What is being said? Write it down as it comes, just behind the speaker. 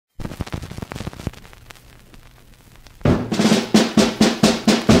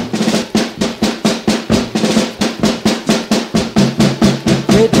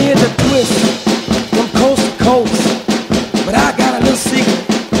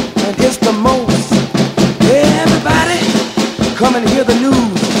come and hear the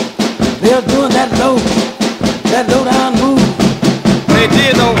news. They're doing that low down move. They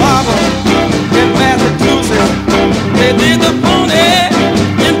did the wobble in Massachusetts. They did the pony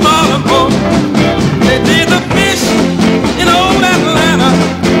in Baltimore. They did the fish in old Atlanta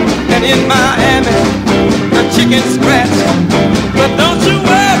and in Miami, the chicken scratch. But don't you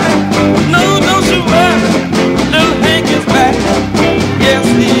worry, no, don't you worry, Lil Hank is back. Yes,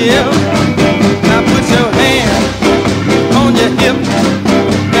 he is.